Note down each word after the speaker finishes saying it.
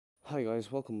Hi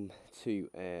guys, welcome to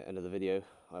another video.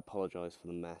 I apologise for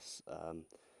the mess. I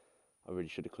really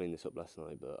should have cleaned this up last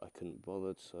night, but I couldn't be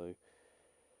bothered, so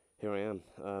here I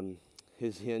am.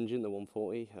 Here's the engine, the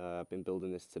 140. I've been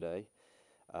building this today.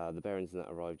 The bearings in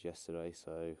that arrived yesterday,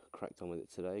 so cracked on with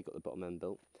it today. Got the bottom end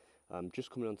built.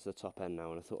 Just coming onto the top end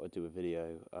now, and I thought I'd do a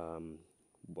video,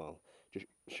 just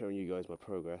showing you guys my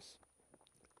progress.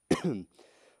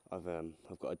 I've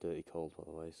got a dirty cold, by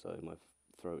the way, so my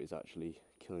throat is actually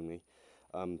killing me.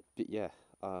 But yeah,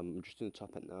 I'm just doing the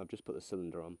top end now. I've just put the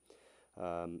cylinder on.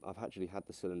 I've actually had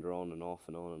the cylinder on and off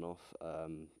and on and off.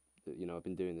 You know, I've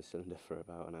been doing the cylinder for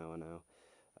about an hour now,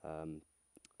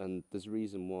 and there's a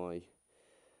reason why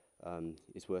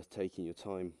it's worth taking your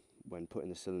time when putting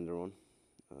the cylinder on.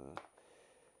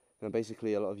 Now,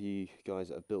 basically, a lot of you guys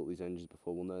that have built these engines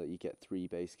before will know that you get 3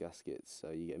 base gaskets. So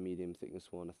you get a medium thickness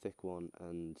one, a thick one,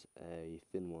 and a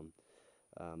thin one.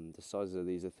 The sizes of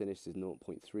these, the thinnest is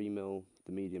 0.3mm,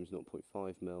 the medium is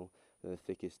 0.5mm, and the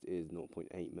thickest is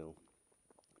 0.8mm.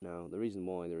 Now, the reason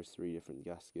why there is 3 different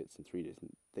gaskets and 3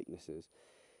 different thicknesses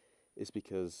is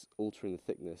because altering the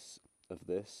thickness of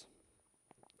this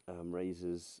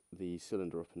raises the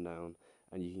cylinder up and down,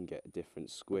 and you can get different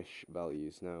squish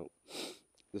values. Now,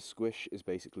 the squish is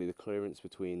basically the clearance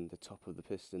between the top of the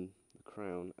piston, the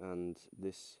crown, and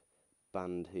this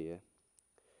band here.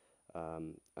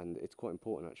 And it's quite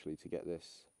important actually to get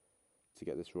this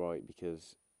right,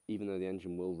 because even though the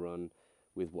engine will run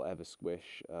with whatever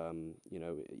squish, you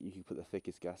know, you can put the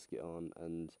thickest gasket on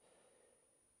and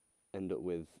end up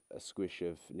with a squish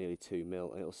of nearly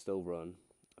 2mm, and it'll still run,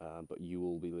 but you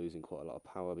will be losing quite a lot of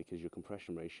power because your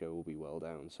compression ratio will be well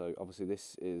down. So obviously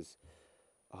this is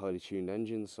a highly tuned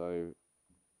engine, so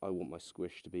I want my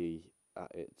squish to be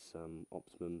at its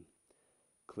optimum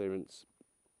clearance,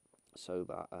 so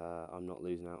that I'm not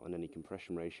losing out on any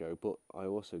compression ratio, but I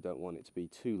also don't want it to be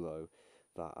too low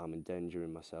that I'm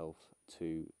endangering myself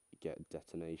to get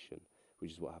detonation,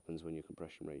 which is what happens when your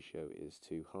compression ratio is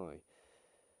too high.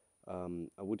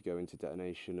 I would go into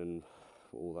detonation and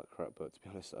all that crap, but to be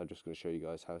honest, I'm just going to show you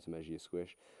guys how to measure your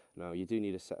squish. Now, you do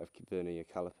need a set of vernier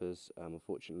calipers.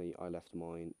 Unfortunately, I left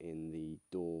mine in the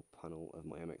door panel of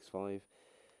my MX-5,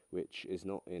 which is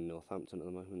not in Northampton at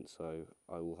the moment, so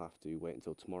I will have to wait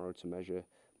until tomorrow to measure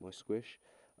my squish.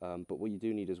 But what you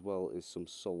do need as well is some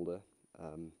solder.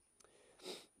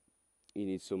 You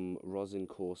need some rosin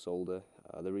core solder.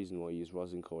 The reason why I use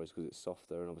rosin core is because it's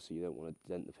softer, and obviously you don't want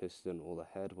to dent the piston or the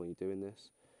head when you're doing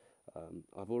this.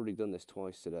 I've already done this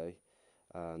twice today,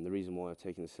 and the reason why I've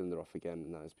taken the cylinder off again,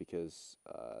 and that is because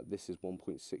this is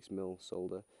 1.6mm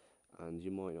solder, and you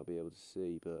might not be able to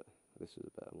see, but this is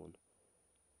a better one.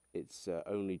 It's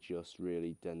only just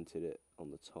really dented it on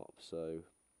the top, so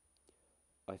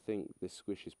I think this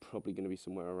squish is probably going to be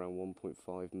somewhere around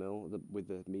 1.5mm with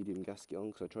the medium gasket on,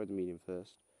 because I tried the medium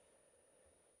first.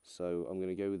 So I'm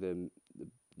going to go with the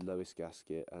lowest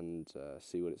gasket and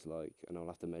see what it's like, and I'll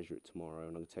have to measure it tomorrow, and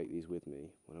I'm going to take these with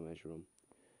me when I measure them.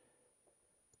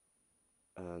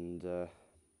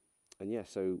 And yeah,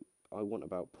 so I want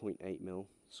about 0.8mm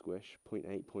squish.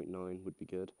 0.8, 0.9 would be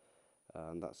good.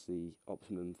 That's the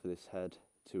optimum for this head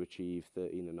to achieve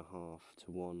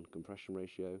 13.5:1 compression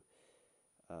ratio.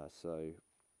 So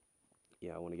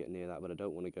yeah, I want to get near that, but I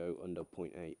don't want to go under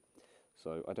 0.8.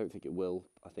 So I don't think it will.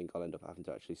 I think I'll end up having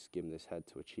to actually skim this head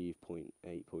to achieve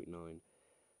 0.8, 0.9,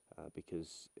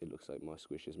 because it looks like my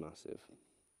squish is massive.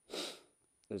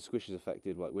 And the squish is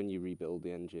affected, like when you rebuild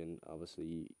the engine,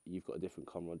 obviously you've got a different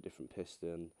conrod, different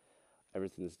piston,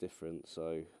 everything's different,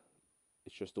 so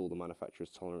it's just all the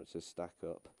manufacturer's tolerances stack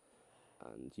up,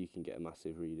 and you can get a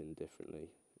massive reading differently,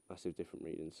 different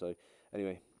readings. So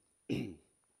anyway,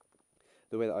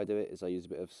 the way that I do it is I use a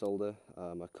bit of solder.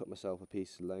 I cut myself a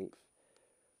piece of length.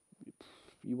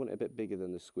 You want it a bit bigger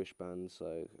than the squish band,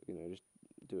 so you know, just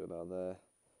do it about there.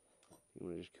 You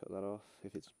want to just cut that off.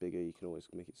 If it's bigger, you can always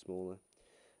make it smaller.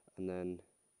 And then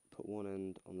put one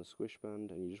end on the squish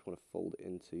band, and you just want to fold it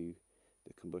into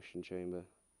the combustion chamber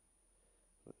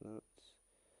like that,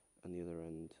 and the other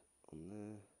end on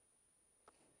there,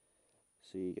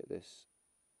 so you get this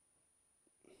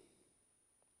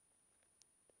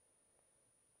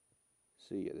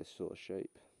sort of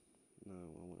shape. Now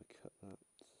I want to cut that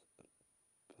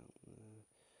about there.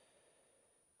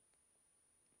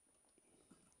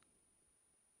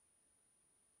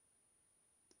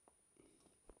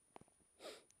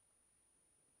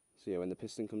 So yeah, when the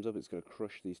piston comes up, it's going to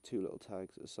crush these 2 little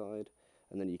tags at the side,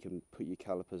 and then you can put your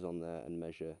calipers on there and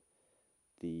measure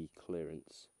the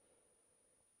clearance.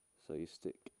 So you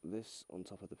stick this on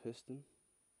top of the piston,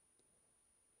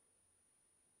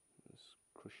 just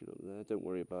crush it up there. Don't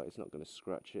worry about it, it's not going to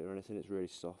scratch it or anything, it's really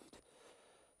soft.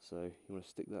 So you want to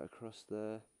stick that across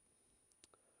there,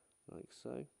 like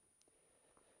so.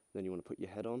 Then you want to put your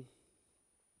head on.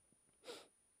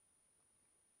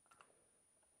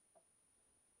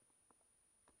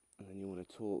 And then you want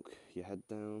to torque your head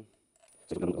down.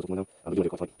 So you want to do it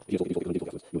quite tight. If you torque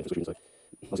afterwards, you want to so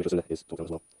last thing is torque down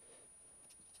as well.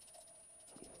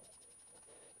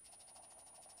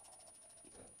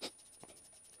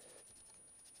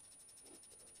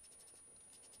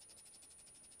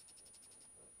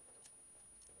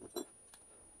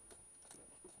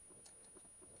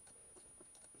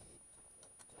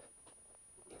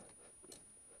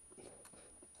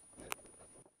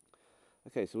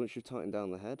 Okay, so once you've tightened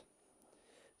down the head,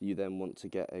 you then want to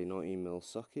get a 19mm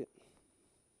socket.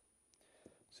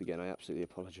 So again, I absolutely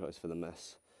apologise for the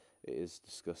mess. It is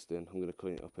disgusting. I'm going to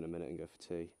clean it up in a minute and go for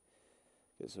tea.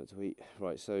 Get something to eat.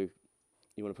 Right, so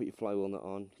you want to put your flywheel nut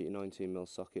on, get your 19mm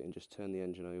socket and just turn the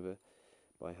engine over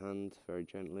by hand, very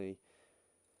gently.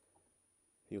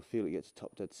 You'll feel it get to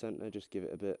top dead centre, just give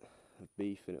it a bit of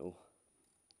beef and it'll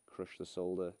crush the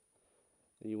solder.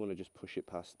 And you want to just push it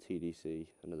past TDC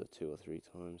another 2 or 3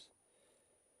 times.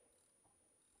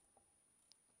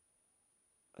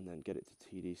 And then get it to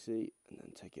TDC and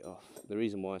then take it off. The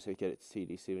reason why I say get it to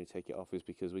TDC when you take it off is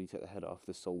because when you take the head off,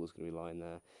 the solder's going to be lying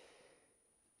there.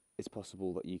 It's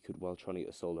possible that you could, while trying to get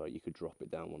the solder out, you could drop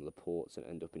it down one of the ports and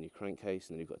end up in your crankcase,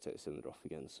 and then you've got to take the cylinder off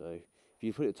again. So if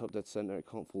you put it top dead centre, it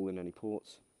can't fall in any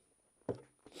ports.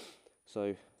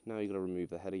 So now you've got to remove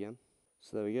the head again.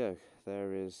 So there we go,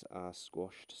 there is our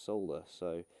squashed solder.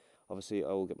 So obviously I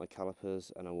will get my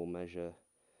calipers and I will measure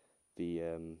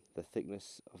the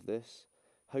thickness of this.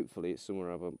 Hopefully it's somewhere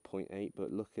around 0.8,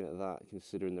 but looking at that,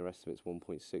 considering the rest of it's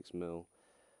 1.6mm,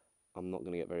 I'm not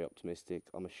going to get very optimistic.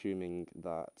 I'm assuming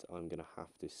that I'm going to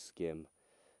have to skim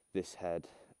this head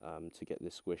to get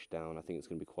this squish down. I think it's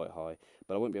going to be quite high,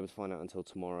 but I won't be able to find out until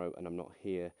tomorrow, and I'm not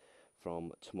here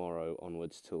from tomorrow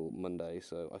onwards till Monday,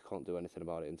 so I can't do anything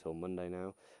about it until Monday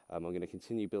now. I'm going to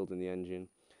continue building the engine.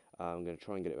 I'm going to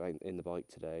try and get it in the bike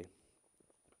today,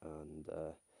 and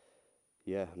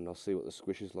yeah, and I'll see what the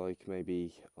squish is like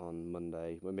maybe on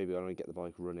Monday. Well, maybe when I get the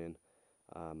bike running,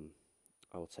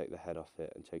 I will take the head off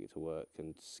it and take it to work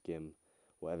and skim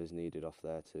whatever's needed off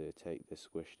there to take this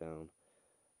squish down.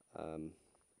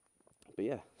 But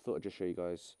yeah, thought I'd just show you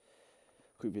guys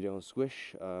a quick video on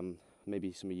squish.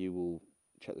 Maybe some of you will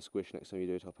check the squish next time you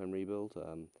do a top end rebuild.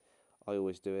 I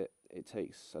always do it. It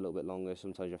takes a little bit longer.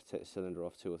 Sometimes you have to take the cylinder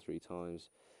off 2 or 3 times.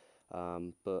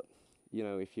 But you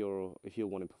know, if you're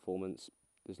wanting performance,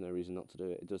 there's no reason not to do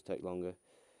it. It does take longer,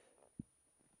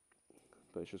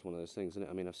 but it's just one of those things, isn't it?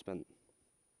 I mean, I've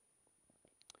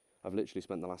literally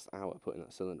spent the last hour putting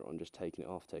that cylinder on, just taking it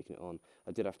off, taking it on.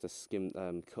 I did have to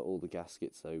cut all the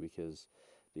gaskets though, because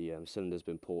the cylinder's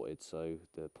been ported, so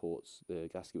the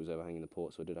gasket was overhanging the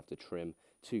port, so I did have to trim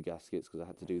 2 gaskets because I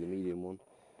had to do the medium one,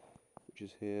 which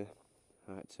is here.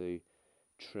 I had to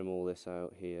trim all this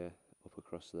out here, up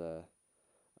across there,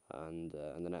 and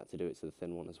then I had to do it to the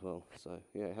thin one as well. So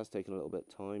yeah, it has taken a little bit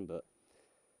of time, but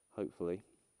hopefully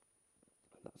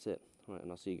that's it. Right,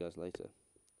 and I'll see you guys later.